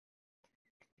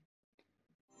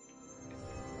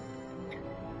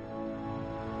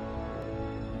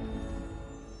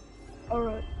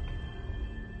Alright.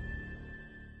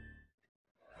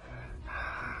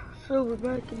 So we're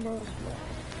making those.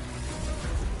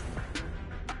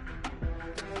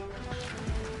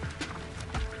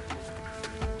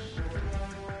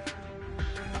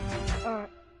 Alright.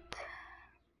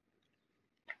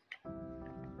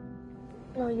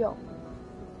 No, yo.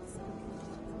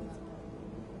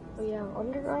 We have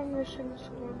underground missions,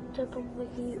 typically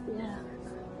we have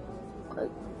like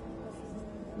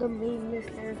the main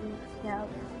missions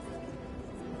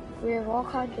we have all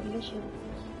kinds of missions.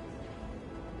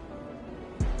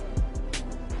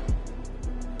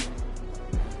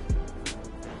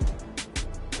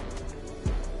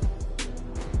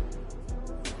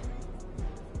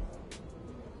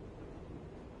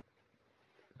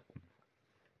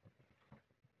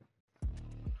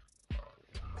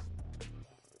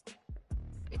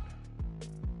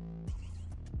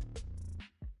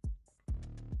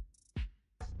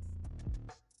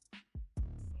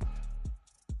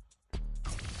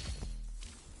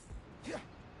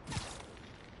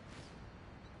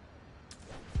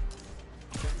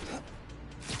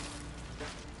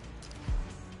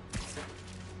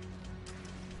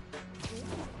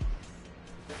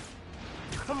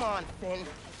 Come on, Finn.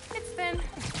 It's Finn.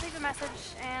 Leave a message,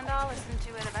 and I'll listen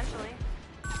to it eventually.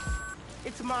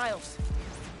 It's Miles.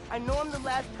 I know I'm the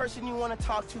last person you want to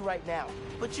talk to right now,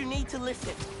 but you need to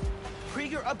listen.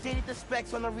 Krieger updated the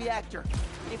specs on the reactor.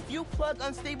 If you plug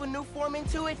unstable new form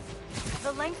into it...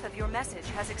 The length of your message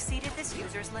has exceeded this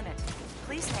user's limit.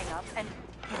 Please hang up and...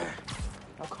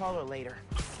 I'll call her later.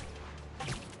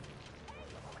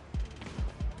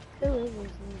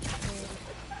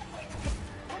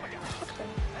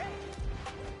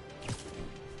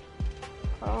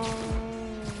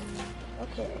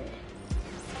 Okay.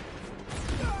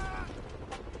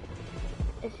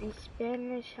 If he's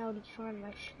Spanish, how did you find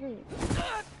my stream?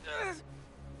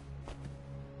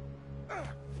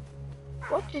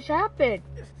 What just happened?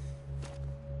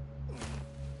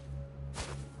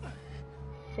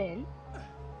 Finn?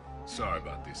 Sorry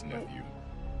about this, nephew.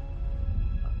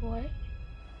 What?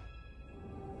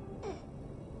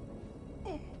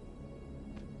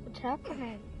 What's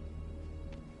happening?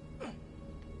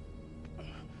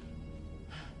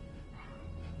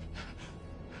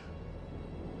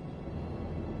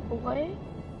 What?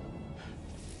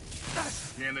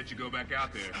 Can't let you go back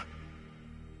out there.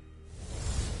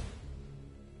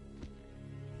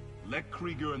 Let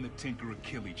Krieger and the Tinkerer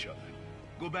kill each other.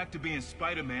 Go back to being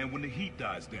Spider-Man when the heat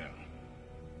dies down.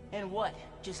 And what?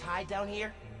 Just hide down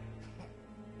here?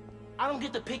 I don't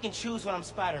get to pick and choose when I'm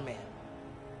Spider-Man.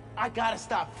 I gotta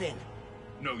stop Finn.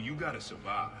 No, you gotta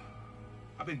survive.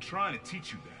 I've been trying to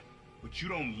teach you that, but you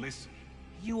don't listen.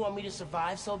 You want me to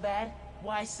survive so bad?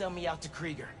 Why sell me out to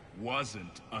Krieger?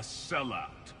 Wasn't a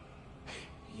sellout.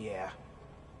 Yeah.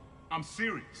 I'm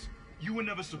serious. You were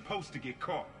never supposed to get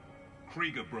caught.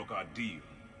 Krieger broke our deal.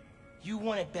 You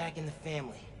want it back in the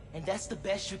family, and that's the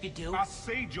best you could do? I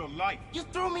saved your life. You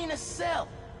threw me in a cell!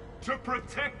 To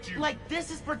protect you! Like this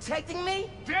is protecting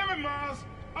me? Damn it, Miles!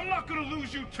 I'm not gonna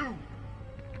lose you too!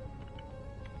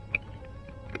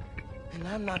 And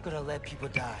I'm not gonna let people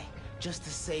die, just to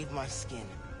save my skin.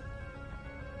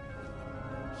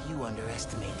 You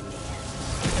underestimated me.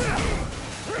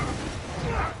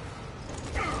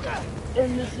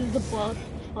 And this is the boss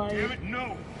fight. Damn it,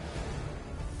 no!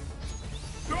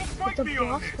 Don't fight me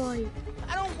on this! Fight.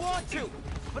 I don't want to,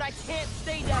 but I can't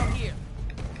stay down here.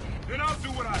 Then I'll do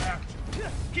what I have to.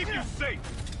 Keep you safe.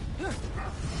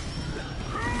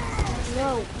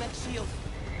 No. Next shield.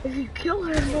 If you kill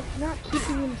him, that's not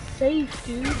keeping him safe,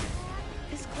 dude.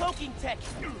 His cloaking tech.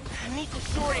 I need to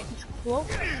short it. It's close.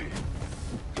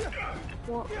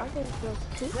 Well, I think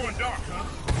that's too. Going dark,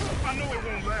 huh? I know it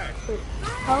won't last. But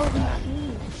how do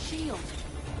you see? Shield.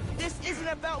 This isn't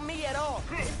about me at all.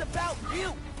 It's about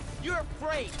you. You're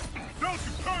afraid. Don't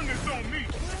you turn this on me!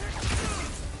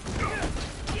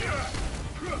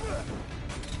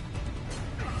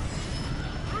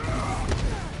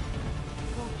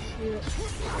 Oh shit.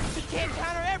 He can't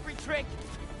counter every trick.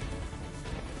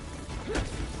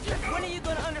 When are you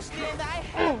gonna understand that I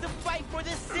have to fight for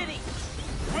this city?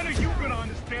 When are you gonna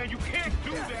understand you can't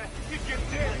do that if you're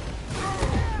dead?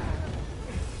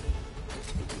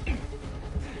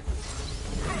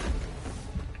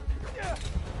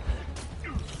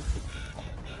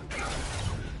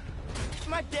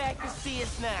 My dad can see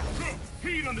us now.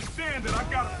 He'd understand that I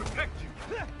gotta protect you.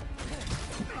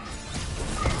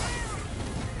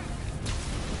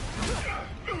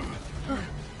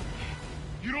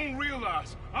 You don't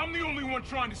realize I'm the only one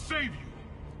trying to save you.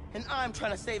 And I'm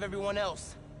trying to save everyone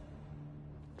else.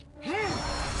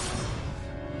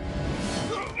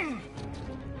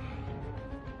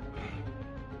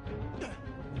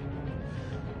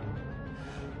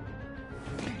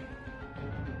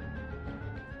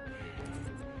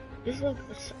 This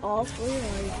looks awfully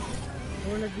like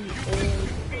one of the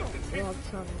old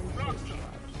Roxanne research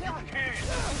labs.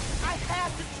 I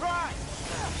have to try!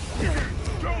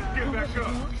 Don't get Oh, back it's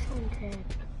up! Roxanne Ted.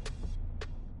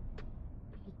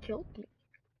 He killed me.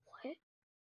 What?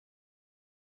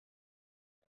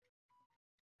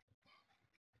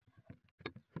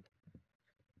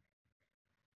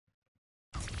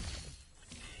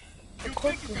 Of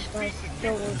course this guy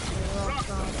still lives in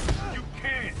Roxanne. You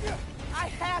can't! I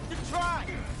have to try!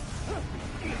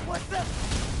 What's up?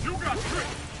 You got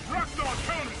tricked! Rock's on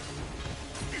counter!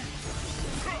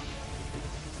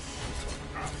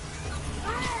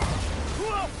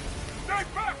 Whoa! Stay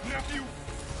back, nephew!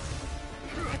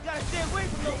 I gotta stay away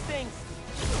from those things!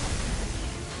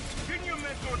 Didn't your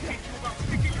mentor teach you about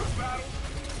picking your battles?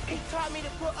 He taught me to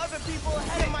put other people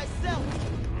ahead of myself!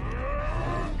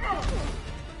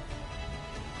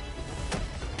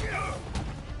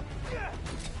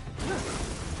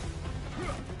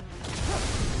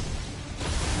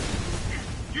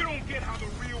 You don't get how the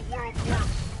real world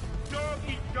works. Dog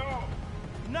eat dog.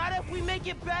 Not if we make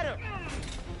it better!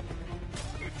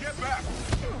 Get back.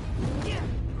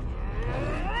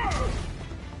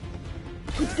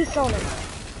 Put this on him.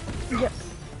 Yes.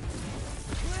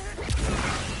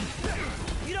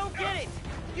 You don't get it!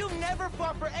 You never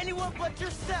fought for anyone but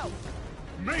yourself!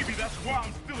 Maybe that's why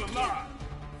I'm still alive.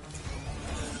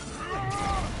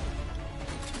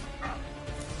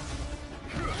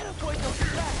 Gotta avoid those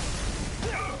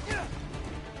traps!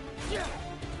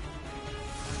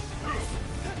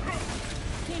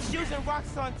 He's using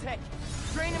Roxxon tech,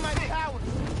 draining my powers.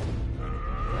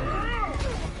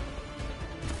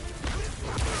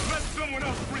 Let someone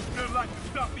else risk their life to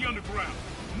stop the underground.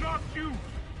 Not you.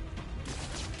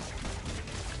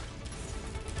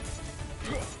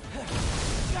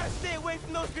 Gotta stay away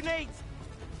from those grenades.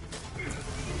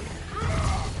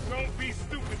 Don't be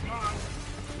stupid, Mom.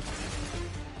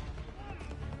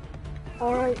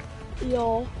 Alright,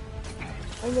 y'all.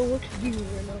 I know what to do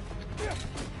right now.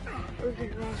 Where's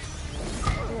it going?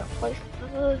 Yeah, place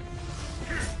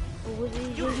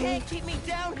You can't keep me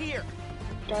down here.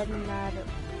 Doesn't matter.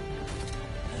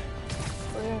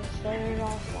 We're gonna set it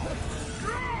off like.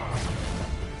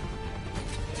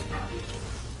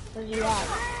 Where's he at?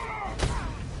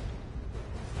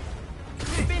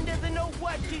 Finn doesn't know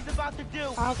what she's about to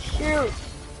do. I'll shoot.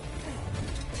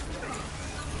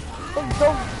 Don't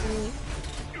go for me.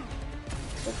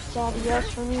 It's adios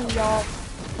for me, y'all.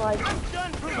 Like, I'm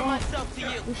done proving myself to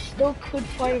you. we still could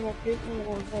fight him a bit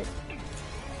more, but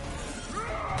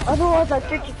otherwise I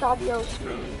think it's adios for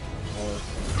me.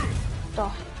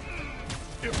 Stop.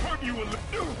 It hurt you a little.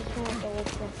 I'm gonna go look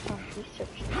for some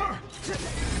research.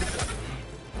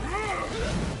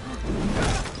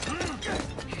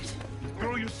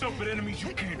 Throw yourself at enemies you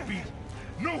can't beat.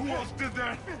 Know who else did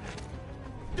that?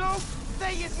 Don't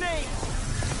say his name.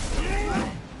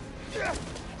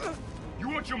 You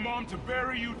want your mom to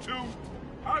bury you too?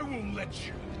 I won't let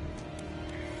you.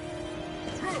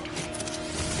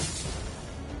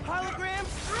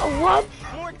 Holograms? What?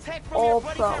 More tech from All your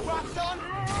buddies pro. at Roxxon?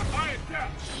 I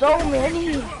adapt. So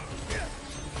many.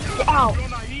 Ow. You're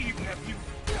naive, nephew.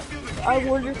 Still a I kid,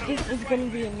 wonder but if this is gonna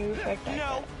be a new effect.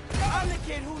 No, I'm the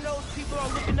kid who knows people are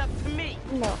looking up to me.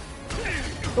 No.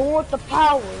 Don't want the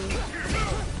powers.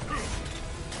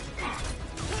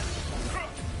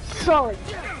 Sorry.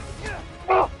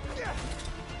 Oh,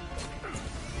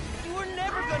 You were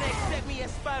never gonna accept me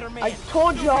as Spider-Man. I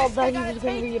told The y'all risk that I he gotta was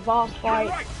gonna take. be a boss You're fight.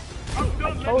 right. I'm done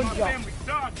letting told my ya. family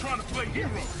die trying to play hero.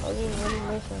 I didn't really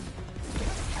listen.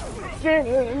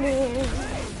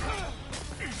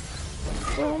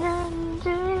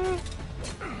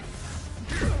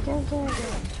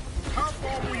 How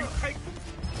far will you take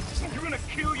them? You're gonna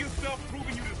kill yourself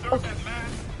proving you deserve that man?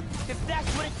 If that's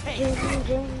what it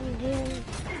takes.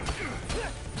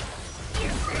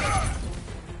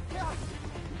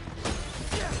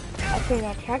 I think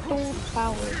I tracked all the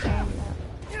powers and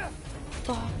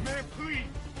fuck. Man, please,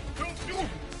 don't do it.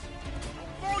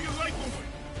 Throw your life away.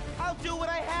 I'll do what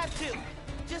I have to.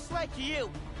 Just like you.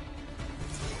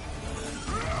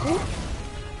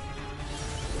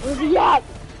 Where's he at?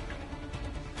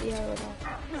 Yeah,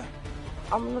 right now.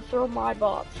 I'm gonna throw my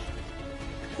bots.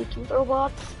 We can throw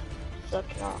bots. Suck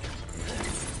it off.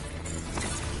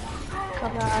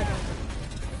 Come on.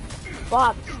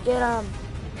 Bots, get him.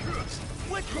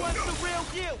 Which one's the real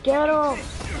you? Get him.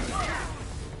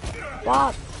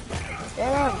 Bots,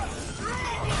 get him.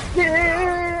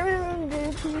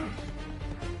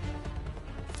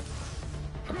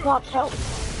 Bots, help.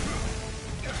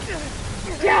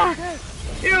 Yeah.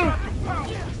 You.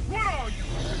 What are you?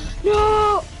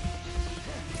 No.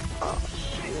 Oh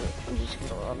shit. I'm just just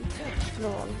gonna run. Just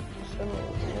gonna run. Just gonna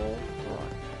run.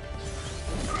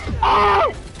 Ah!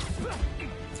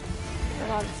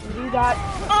 Come on, do that.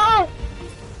 Ah!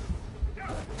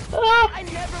 Ah! I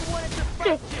never wanted to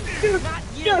fight you, not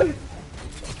you.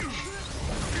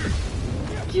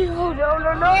 No, no,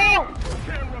 no, no!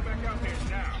 Can't run back out there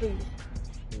now. Please.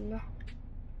 No.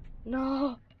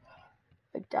 No.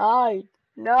 I died.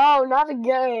 No, not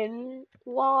again.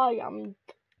 Why?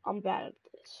 I'm bad at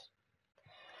this.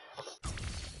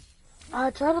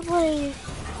 I try to play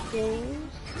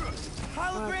games.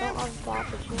 I don't have the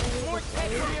opportunity More to tech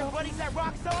play from your stuff. buddies at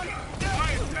Roxxon?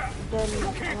 Then I'm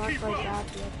not keep like up. that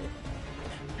yet.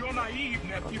 You're naive,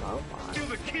 nephew. Oh, my. Still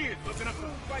the kid looking up to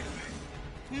Spider-Man.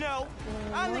 No,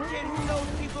 I'm the kid who knows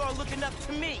people are looking up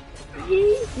to me.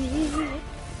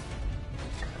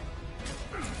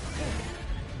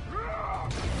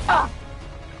 Ah!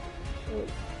 Wait.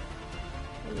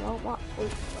 I don't want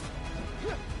wait.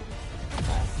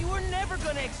 You were never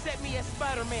gonna accept me as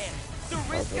Spider-Man. The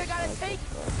risk I gotta take?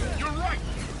 You're right.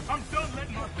 I'm done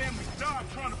letting my family die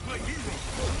trying to play hero.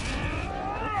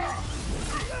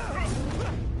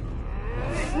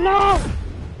 No!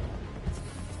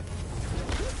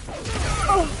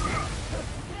 Oh.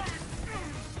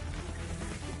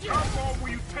 How far will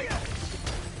you take it?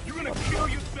 You gonna kill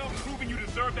yourself proving you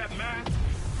deserve that mask?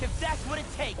 If that's what it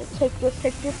takes. Take this,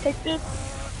 take this, take this.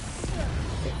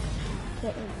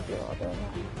 Can't even do all that.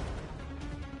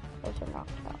 Those are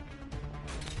knocked out.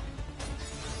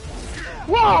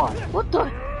 Whoa! What the?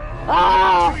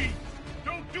 Ah! Please,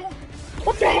 don't do it.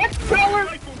 What the heck, Prowler?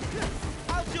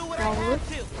 I'll do what I have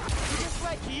to. Just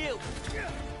like you.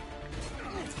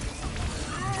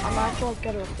 I'm actually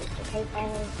good at this, okay,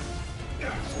 Prowler?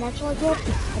 I'm actually good. I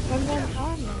spend more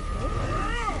time, okay?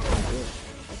 I do.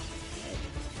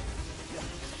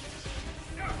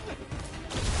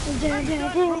 I'm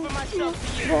done proving myself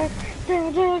to you.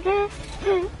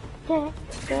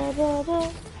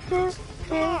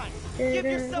 Come on, give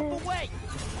yourself away.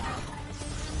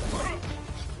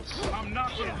 I'm not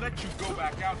gonna let you go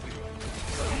back out there.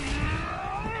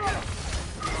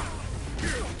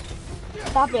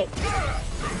 Stop it.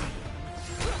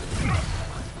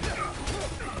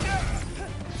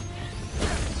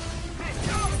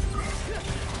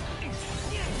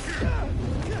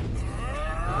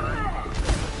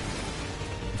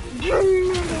 Let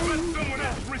someone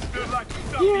else risk their life to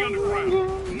stop the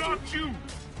underground. Not you.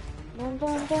 Dun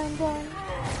dun dun dun.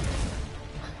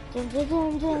 Dun dun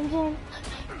dun dun dun.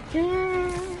 Dun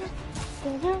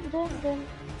dun dun dun. Dun dun dun dun.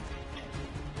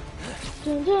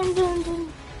 Dun dun dun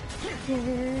dun.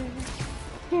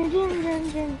 Dun dun dun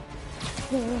dun. Dun dun dun dun.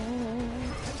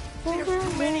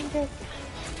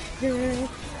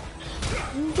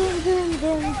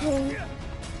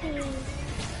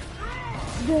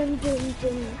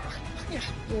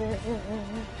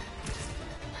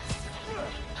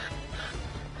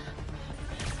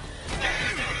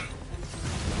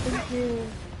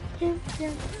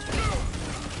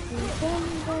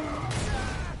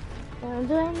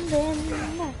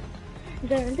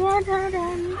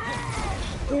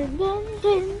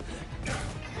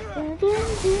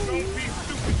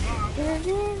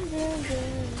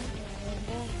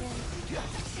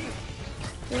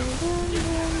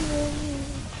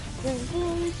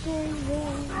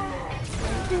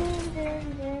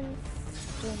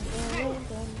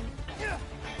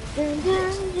 Dun dun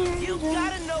dun. You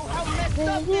gotta know how messed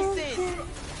up this is.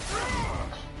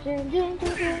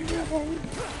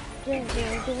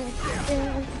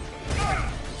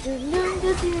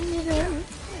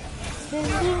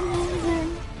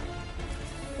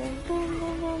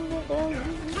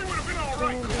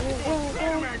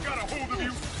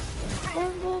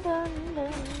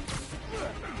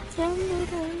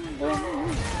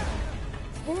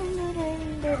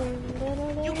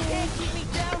 You can't keep me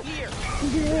down here.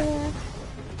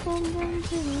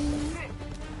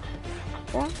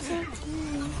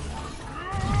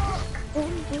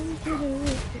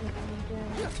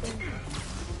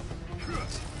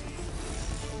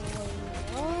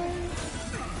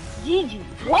 Gigi,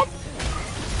 what?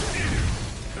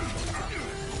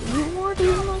 You more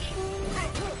than mushroom?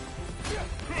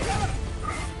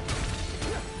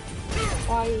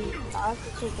 I have to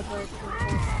take a break.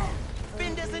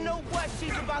 Finn doesn't know what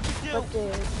she's about to do. But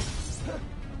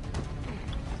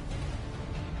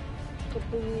could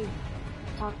we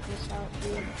talk this out,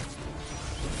 dude?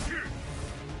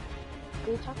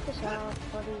 Could we talk this out,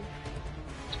 buddy?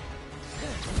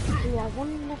 See, I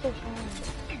want another chance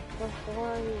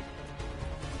before you.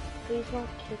 Please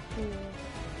don't kick me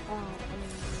out. I'm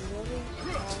really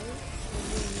sorry.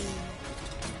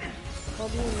 What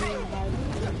do you mean by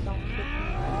please don't kick me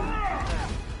out?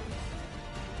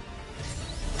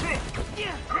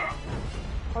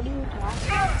 How do you attack?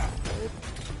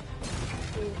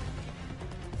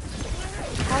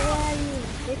 How do I even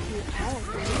hit you out,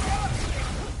 dude?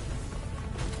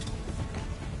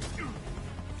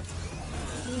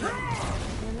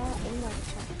 You're not in that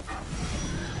attack.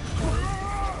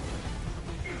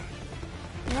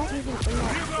 You're not even in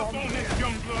that Give up on this,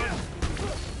 young blood!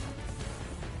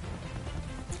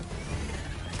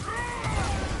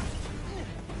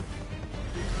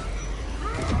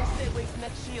 Stay away from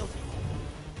that shield.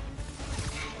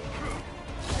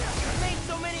 I made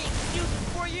so many excuses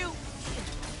for you.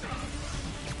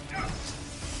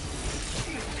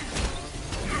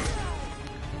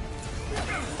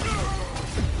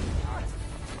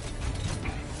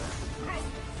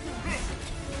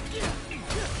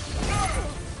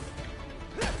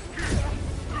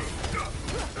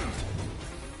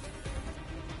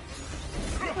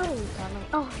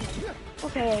 Oh,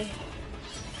 okay.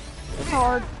 It's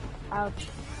hard. Ouch.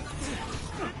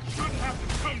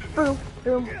 Boom,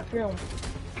 boom, boom.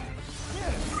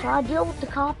 Can I deal with the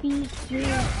copies?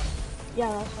 Yeah,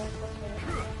 that's right.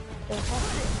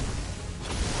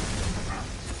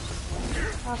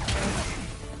 Okay.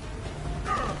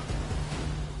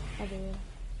 I do.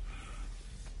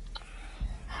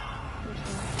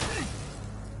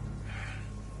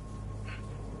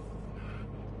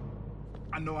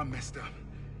 I know I messed up.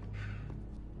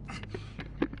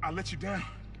 I let you down.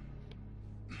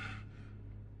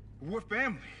 We're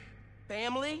family.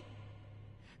 Family?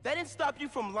 That didn't stop you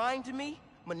from lying to me,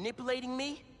 manipulating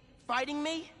me, fighting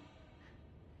me?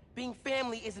 Being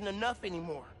family isn't enough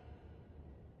anymore.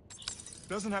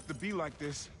 Doesn't have to be like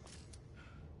this.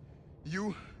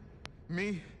 You,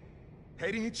 me,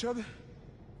 hating each other?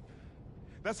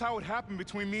 That's how it happened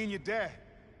between me and your dad.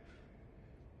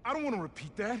 I don't want to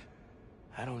repeat that.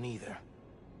 I don't either.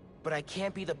 But I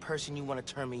can't be the person you want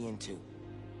to turn me into.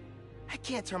 I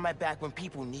can't turn my back when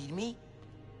people need me.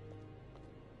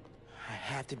 I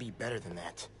have to be better than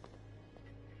that.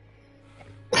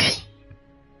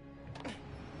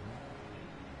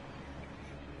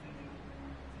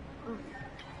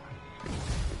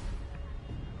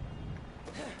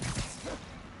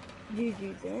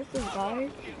 Dude, there's a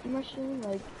guard mission,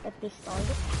 like, at the start,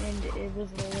 and it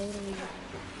was literally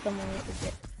someone with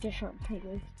a different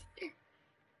playlist.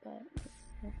 But,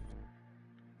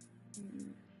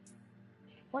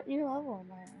 what new level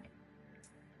am I at?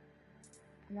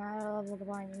 Am I at a level to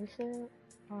buy a new suit?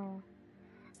 Or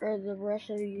the rest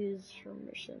of these for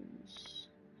missions?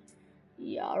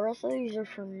 Yeah, the rest of these are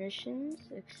for missions,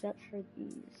 except for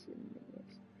these. And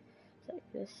it's like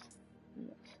this. And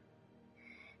this.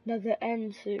 Now the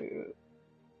end suit,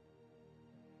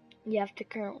 you have to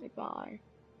currently buy.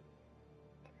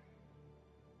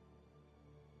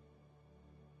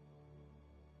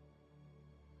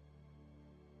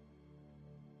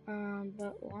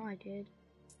 But what I did,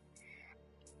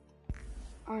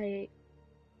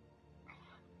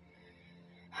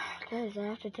 guys, I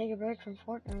have to take a break from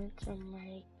Fortnite, so I'm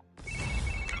like,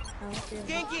 I don't feel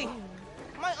Genki!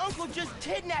 My uncle just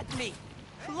kidnapped me!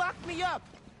 Locked me up!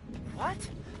 What?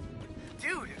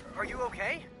 Dude, are you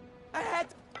okay? I had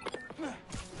to...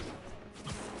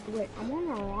 Wait, I'm on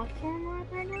a rock farm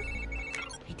right now?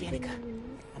 Hey, Danica.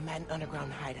 I'm at an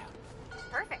underground hideout.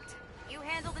 Perfect. You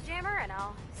handle the jammer, and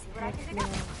I'll see what I can do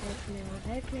next.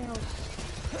 Heck no.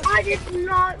 I did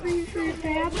not mean for this to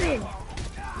happen.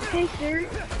 Okay, sir.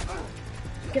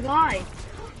 Goodbye.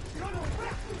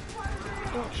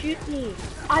 Don't shoot me.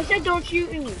 I said don't shoot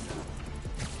me.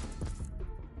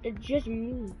 It's just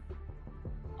me.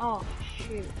 Oh,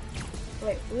 shoot.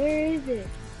 Wait, where is it?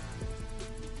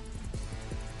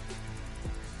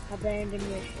 Abandoned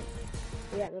mission.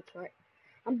 Yeah, that's right.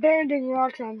 I'm abandoning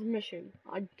Roxanne's mission.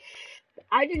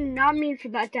 I did not mean for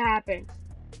that to happen.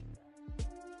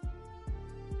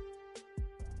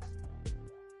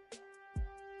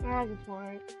 That's the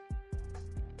point.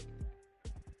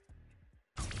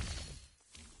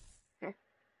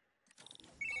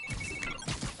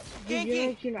 Dude,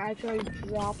 you can actually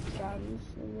drop guns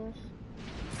in this.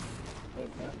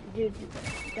 Dude,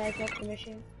 that's not the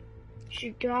mission.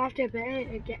 Shoot, go off to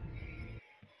abandon again.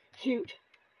 Shoot.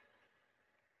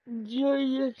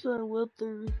 You actually whip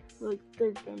their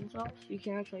guns off, so you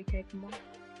can actually take them off.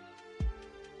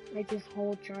 Like this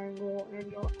whole triangle,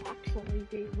 and you'll actually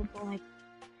be able to like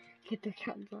get the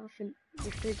guns off, and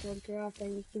if their guns are off,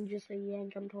 then you can just like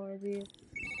yank them towards you.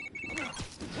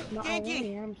 No,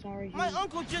 Genki! I'm sorry. My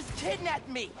uncle just kidnapped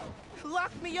me!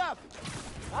 Locked me up!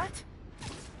 What?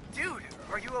 Dude,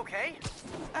 are you okay?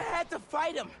 I had to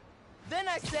fight him. Then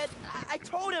I said, I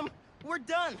told him, we're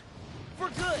done. For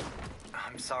good.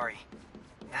 I'm sorry.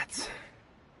 That's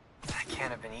That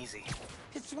can't have been easy.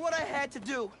 It's what I had to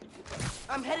do.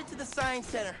 I'm headed to the Science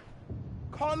Center.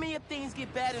 Call me if things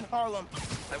get bad in Harlem.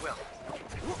 I will.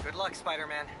 Good luck,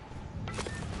 Spider-Man.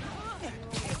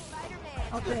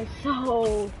 Okay,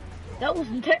 so that was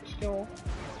intentional.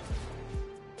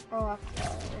 Oh, okay.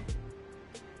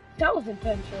 That was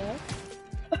intentional.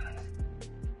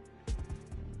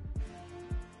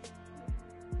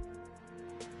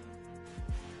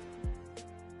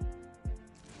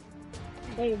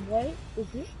 Wait, what? Is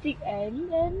this the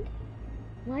end?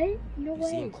 What? No way.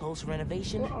 Seeing close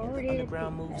renovation, We're and already the at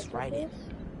underground the moves edge right of in. this?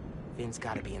 Finn's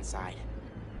gotta be inside.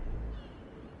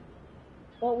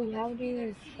 But we haven't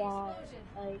even shot,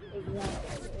 like,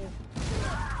 exactly.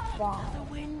 Shot. They're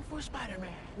waiting for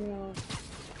Spider-Man. You know.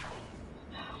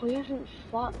 We haven't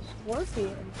shot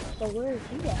Scorpion, so where is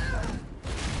he at?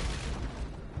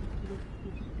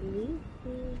 He's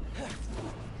sleeping.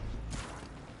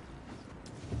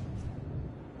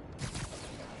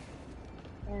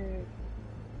 Alright.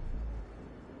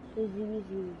 It's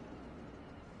easy.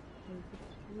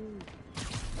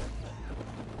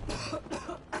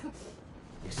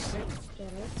 You're sick. Get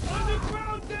it?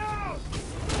 Underground down!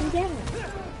 Get it!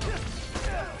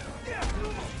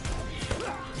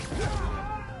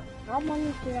 How many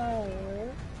did I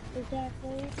live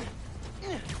exactly?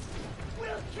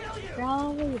 We'll kill you!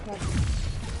 Probably about.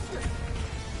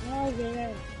 Oh,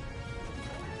 yeah.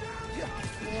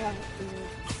 Yeah.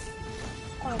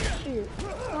 Oh, shoot.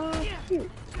 Oh, shoot.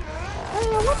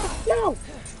 Oh, what the? No!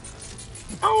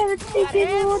 I haven't taken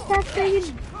what that thing is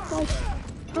like,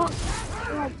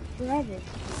 forever.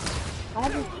 I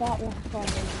haven't shot one from it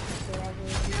forever.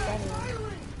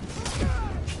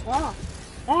 Ah!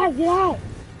 Ah, get out!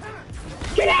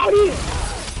 Get out here!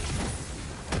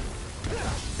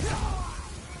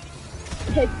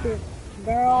 Take this,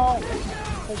 girl.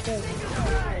 Take this.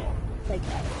 Take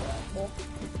that.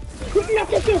 No,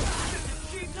 take this!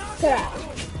 Get out.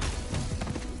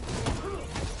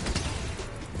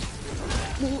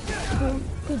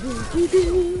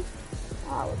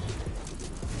 Ouch.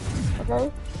 Okay,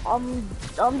 I'm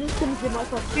just gonna give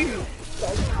myself two.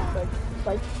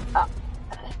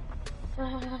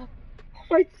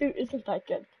 My suit isn't that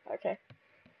good. Okay.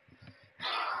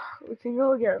 We can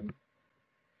go again.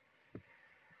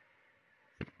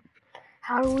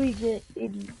 How do we get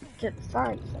into the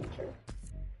Science Center?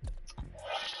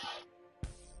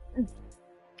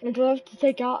 Do I have to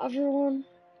take out everyone?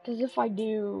 Because if I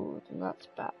do, then that's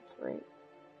bad, right?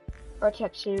 Or a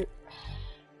tech suit.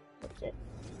 That's it.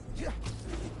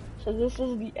 So this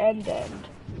is the end.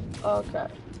 Okay.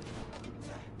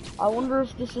 I wonder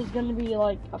if this is gonna be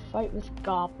like a fight with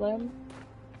Goblin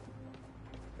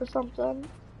or something.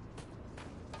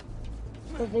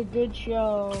 Because they did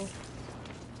show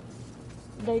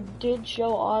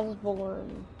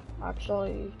Osborn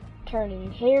actually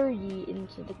turning Harry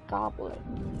into the Goblin.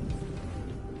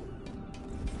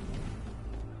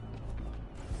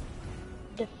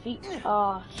 Defeat.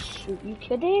 Oh shoot! You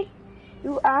kidding?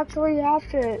 You actually have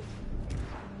to.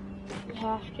 You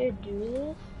have to do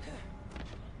this.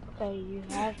 Okay, you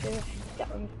have to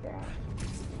get on the ground.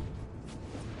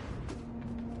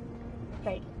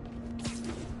 Okay.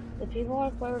 The people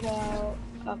are cleared out.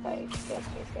 Okay,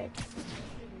 good.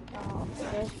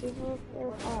 Those people are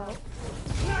cleared out.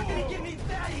 You're not gonna get me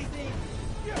that easy!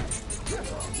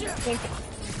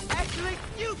 Actually,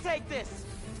 you take this!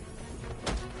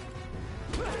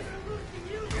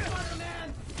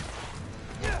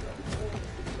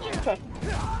 Okay.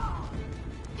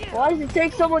 Why does it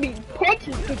take so many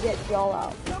punches to get y'all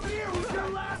out?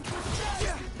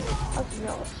 I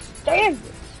cannot stand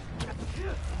this.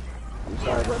 I'm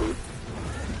sorry, buddy.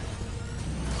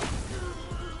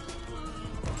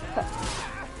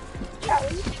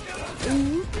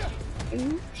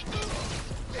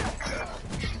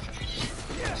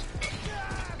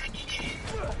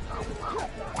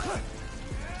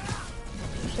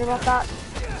 Sure about that?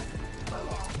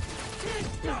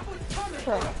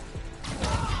 Sure.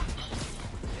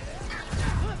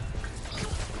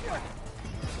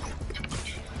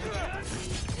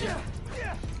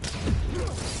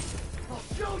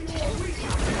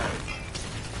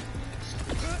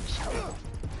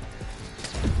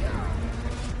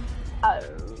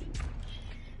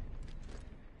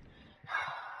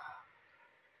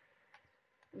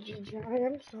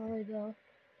 I'm sorry though.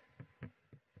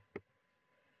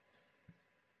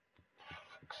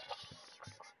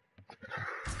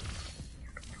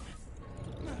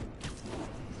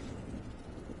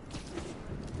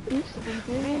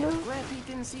 Man, glad he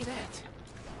didn't see that.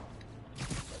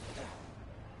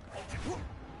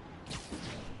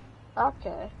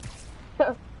 Okay.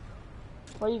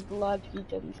 Well, you glad he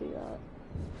didn't see that.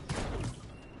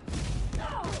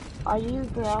 Are you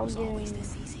It was always grounded?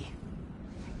 this easy.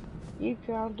 You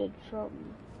grounded from?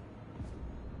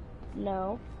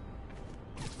 No.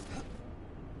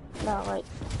 Not like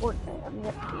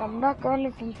Fortnite. I'm not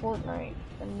grounded from Fortnite.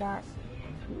 I'm not.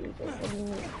 What do you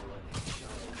mean?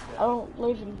 I don't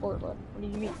live in Portland. What do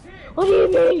you mean? What do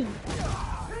you mean?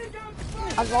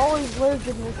 I've always lived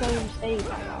in the same state.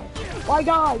 My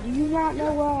God, do you not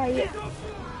know where I am?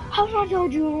 How have I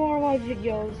told you in one of my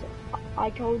videos? I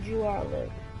told you where I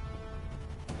live.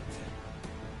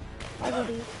 Hi,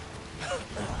 buddy.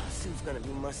 Suit's gonna be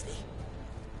musty.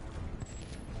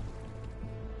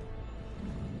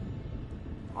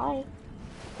 Hi.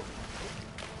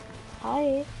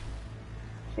 Hi.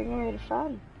 Figuring it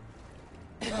fun.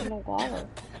 In the water.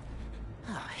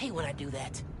 Oh, I hate when I do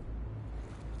that.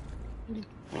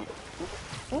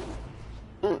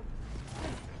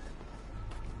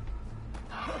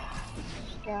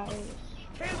 Guys.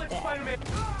 Hey, let's Spider-Man!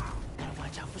 Gotta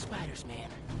watch out for spiders, man.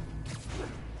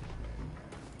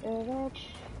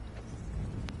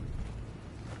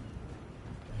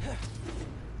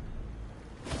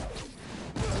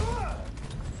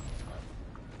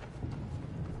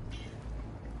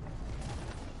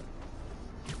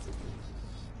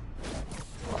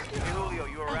 Hey, Julio,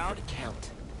 you around? To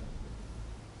count.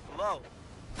 Hello?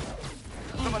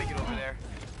 Somebody get over there.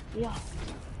 Yeah.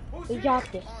 We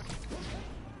got this.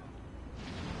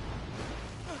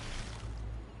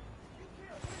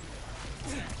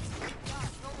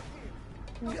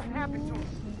 What happened to him?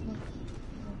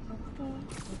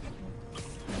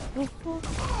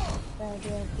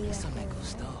 Some echo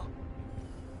stall.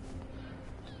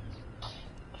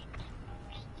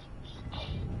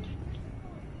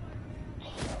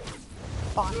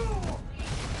 Fine.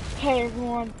 Hey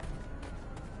everyone.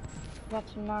 Got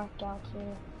some knockouts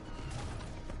here.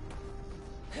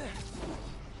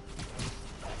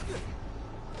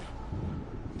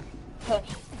 Hey.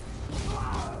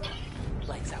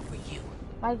 Lights out for you.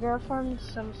 My girlfriend's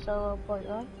some solo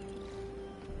player.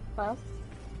 Well.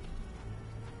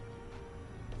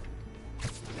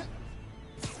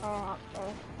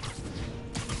 Okay.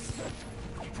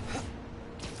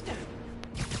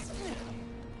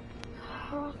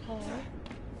 Okay.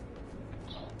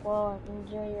 Well,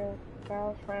 enjoy your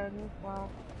girlfriend while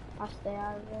I stay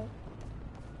out of it.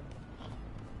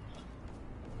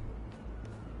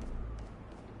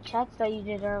 Chats that you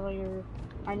did earlier,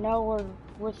 I know we're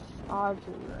with Audrey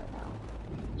right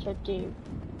now. So dude,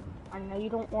 I know you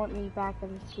don't want me back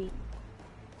in the seat.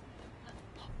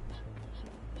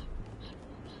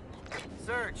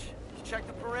 Serge, check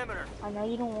the perimeter. I know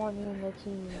you don't want me in the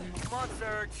team anymore. Come on,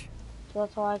 Serge. So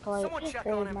that's why I Someone check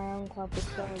created on him. my own club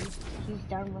because he's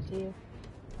done with you.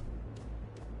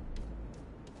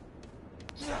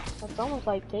 It's almost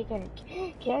like taking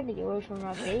candy away from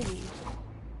my baby.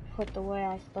 Put the way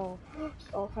I stole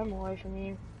him away from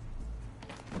you.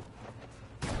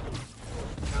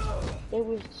 It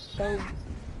was so.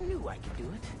 I knew I could do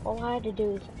it. All I had to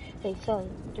do is say, "Son,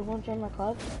 do you want to join my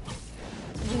club?"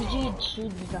 GG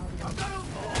cheated on me.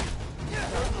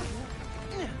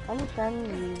 I'm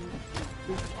friendly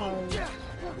because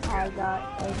I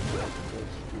got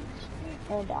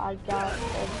and I got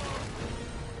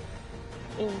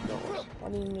angels.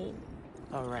 What do you mean?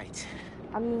 All right.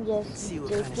 I mean, Let's see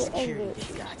what kind of security English.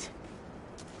 they got.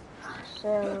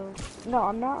 So, no,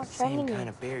 I'm not Same offending kind you.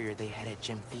 of barrier they had at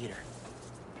Gym Theater.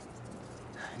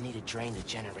 I need to drain the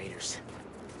generators.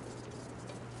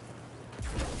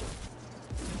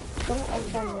 Don't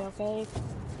offend me, okay?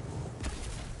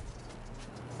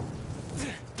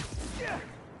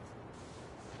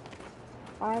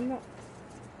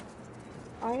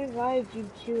 I invited you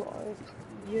to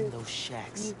Those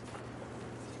shacks,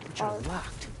 which our are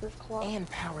locked your club. and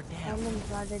powered down. I'm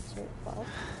invited to your club.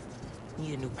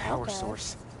 Need a new power Okay.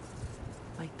 source.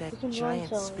 Like You that can giant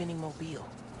join Zoe. spinning mobile.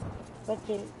 But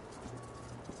dude.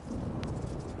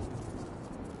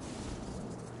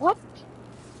 What?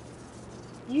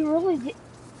 You really did?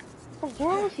 What's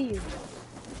wrong with you?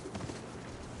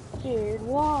 Dude,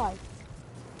 why?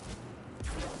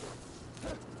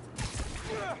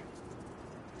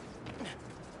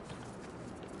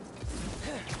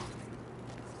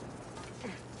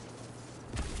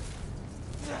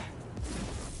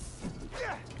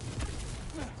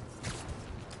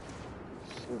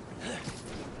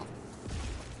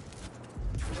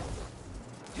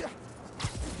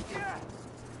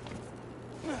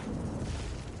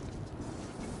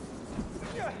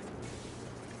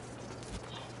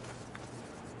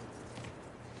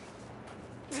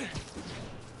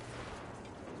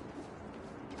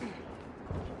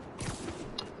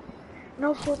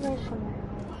 No Fortnite for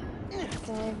now.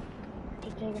 Okay. To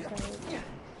take a photo.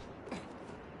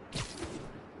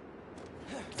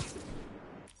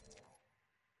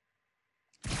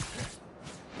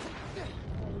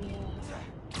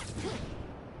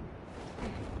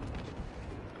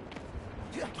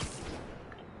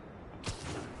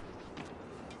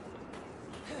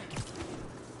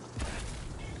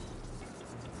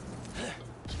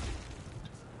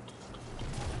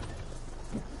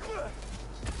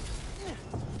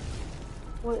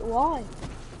 Wait, why?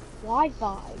 Why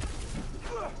 5?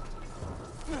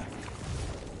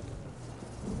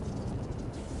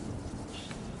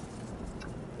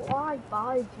 Why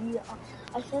 5? Gee,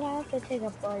 I said I have to take a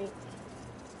break.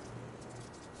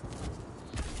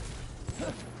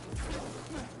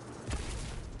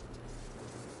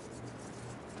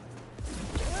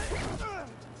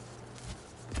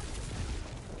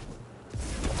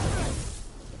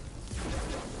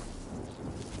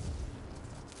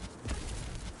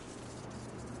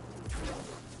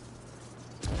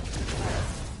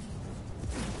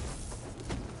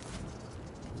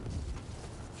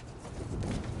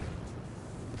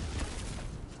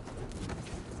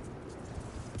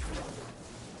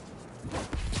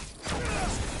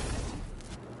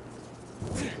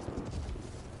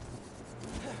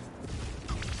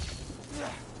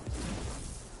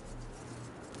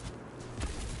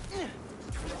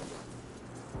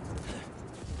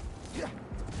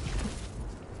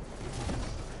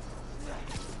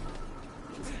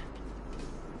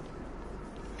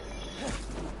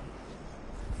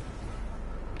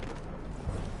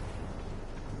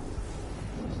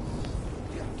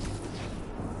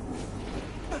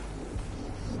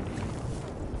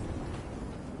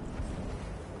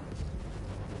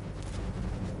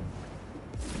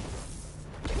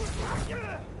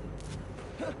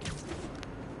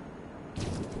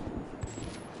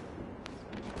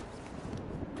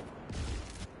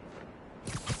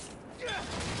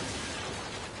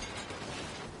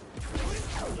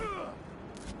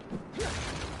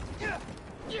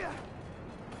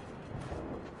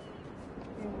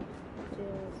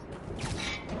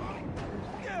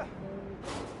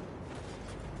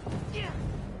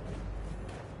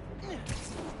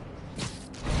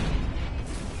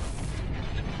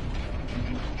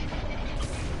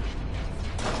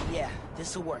 Yeah,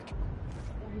 this'll work.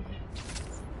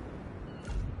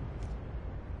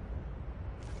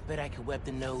 Bet I could web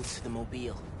the nodes to the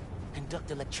mobile.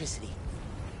 Conduct electricity.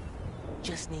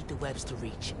 Just need the webs to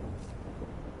reach.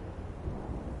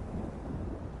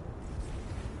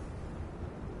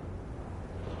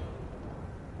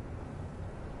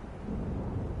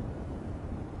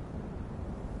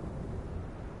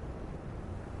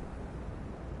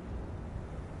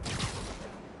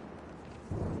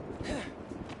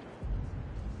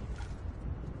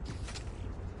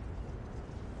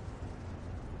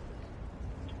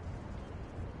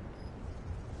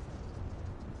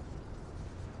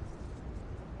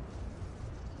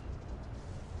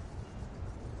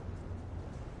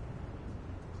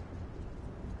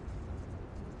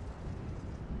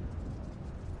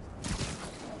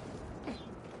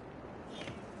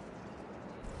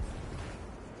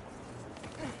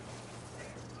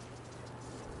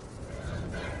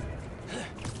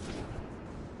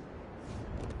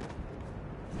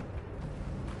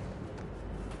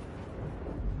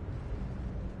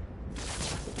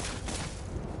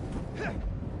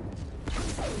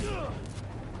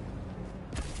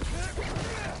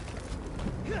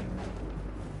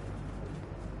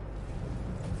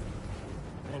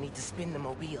 But I need to spin the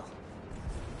mobile.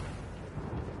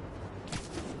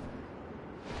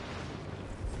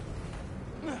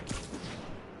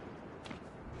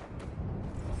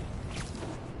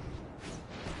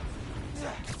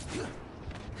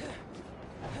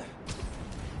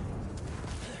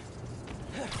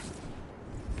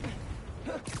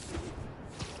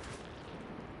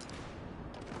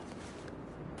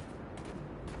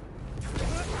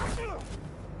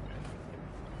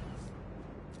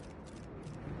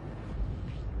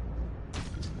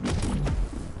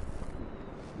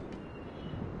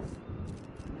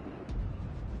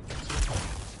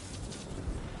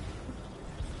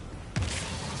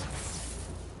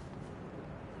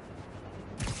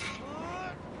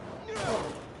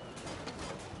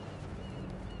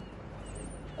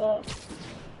 Oh,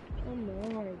 come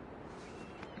on.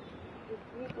 You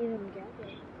can't even get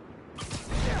it.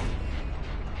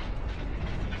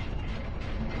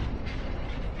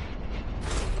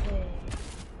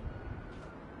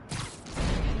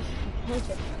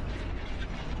 Okay.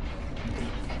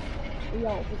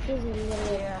 Yo, this is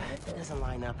literally... Yeah, that doesn't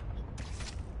line up.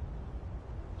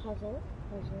 Puzzle.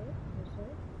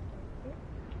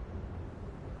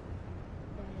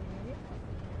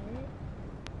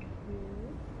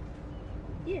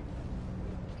 Yeah.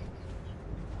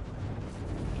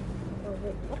 Oh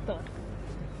wait, what the?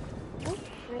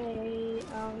 Okay,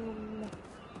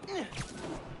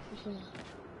 this is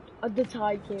the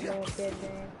tide came up in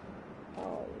there.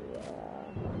 Oh yeah.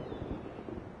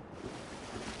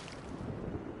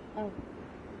 Oh,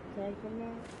 tide come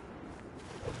out.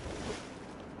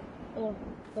 Oh,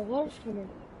 the water's coming.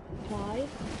 Tide,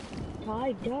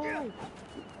 tide, die.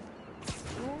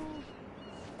 Yeah.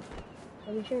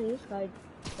 I'm sure this guy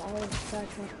got messed up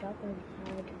on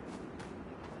the tide.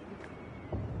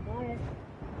 Bye.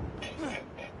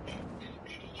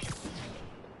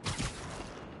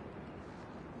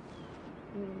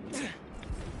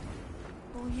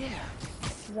 Oh yeah.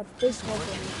 This is a big hole in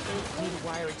the I need to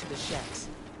wire it to the shacks.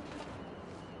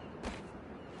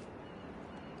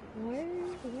 Where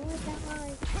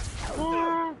die?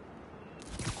 Ah!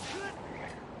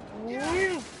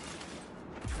 Where?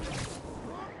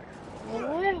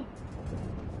 Where?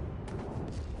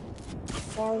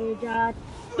 Are we at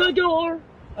the door?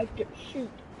 I can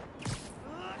shoot.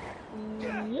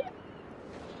 Yeah.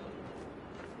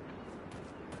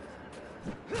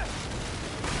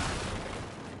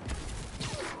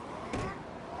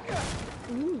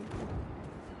 Ooh.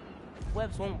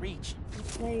 Webs won't reach.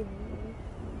 Maybe.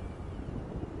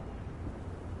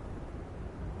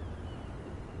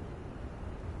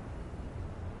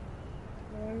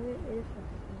 Where is this?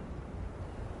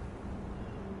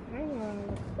 Hang on,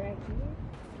 let's back here.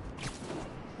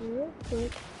 Real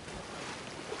quick.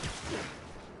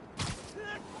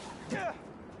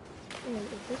 Oh, is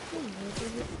this one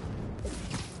moving?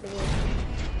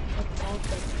 It's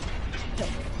awesome.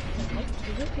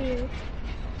 Okay, this is here.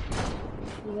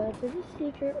 We go to the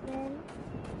secret one.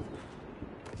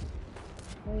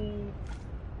 We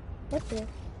put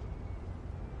this.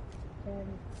 Then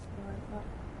up.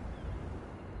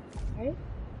 Right?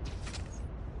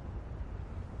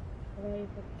 Where do you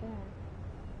put that?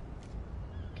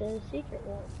 To the secret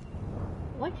one.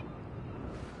 What?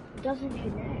 It doesn't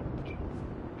connect.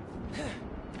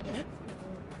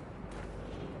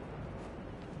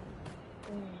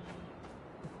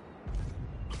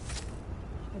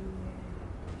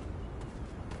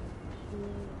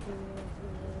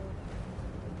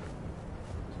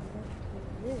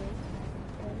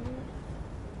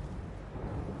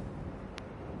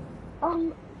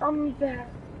 I'm back.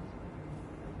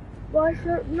 Why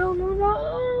sir? No, no,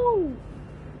 no!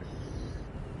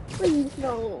 Please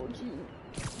no, dude.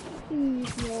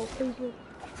 Please no, please no.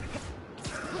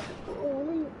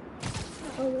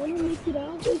 I wanna make it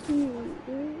out with you,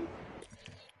 dude.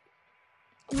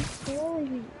 I'm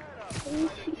sorry. Please.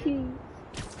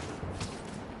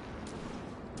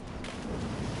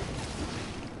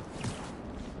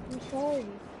 I'm sorry.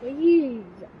 Please.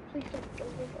 Please don't go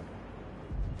with it.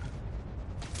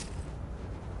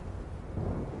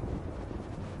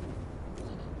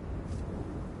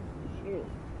 Shoot.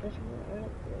 That's what I feel.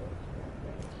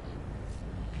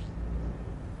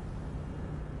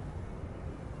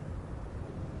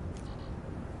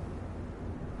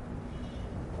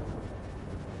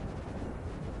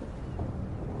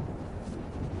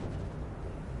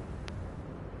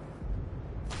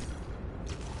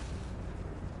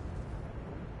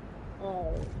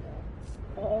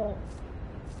 Oh.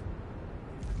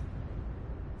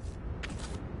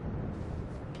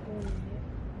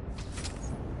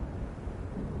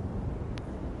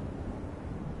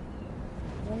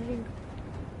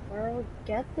 Where'll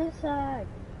get this at?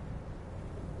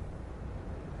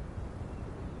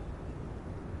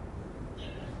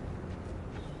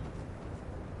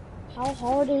 How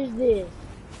hard is this?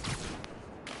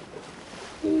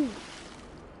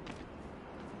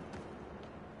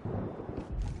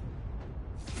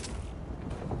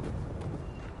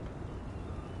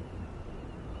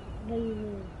 What do you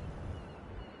mean?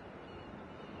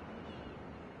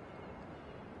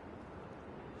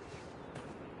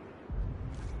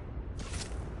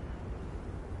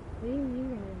 What do you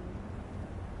mean?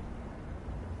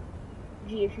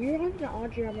 Gee, if you're having an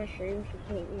audio on my stream,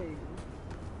 I can't hear you.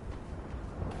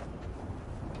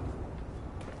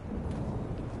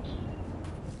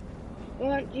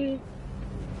 What, dude?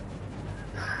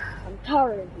 I'm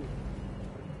tired of you.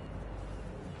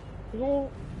 You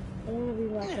know, I want to be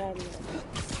left out of here.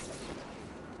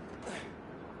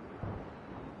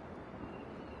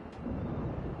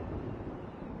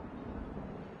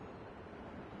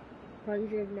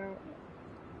 100 now.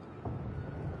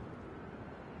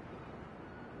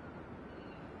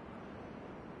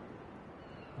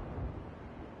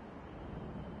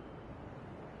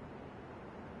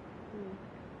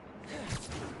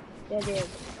 That is.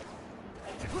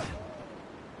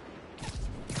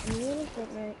 You want to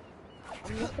Fortnite?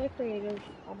 I'm gonna stay creative.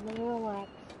 I'm gonna relax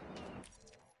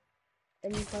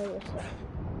and play this stuff.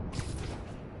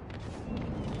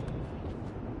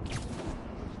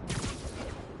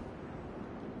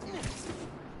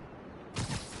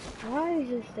 Why is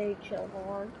this stage so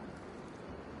hard?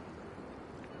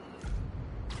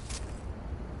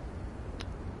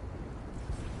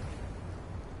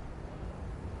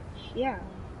 Yeah.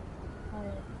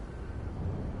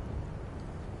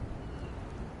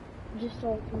 Just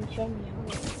so it can show me how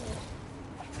it is.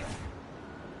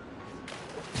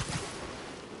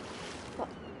 Oh.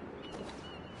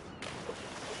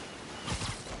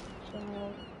 So,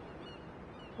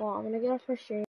 well, I'm gonna get off my stream.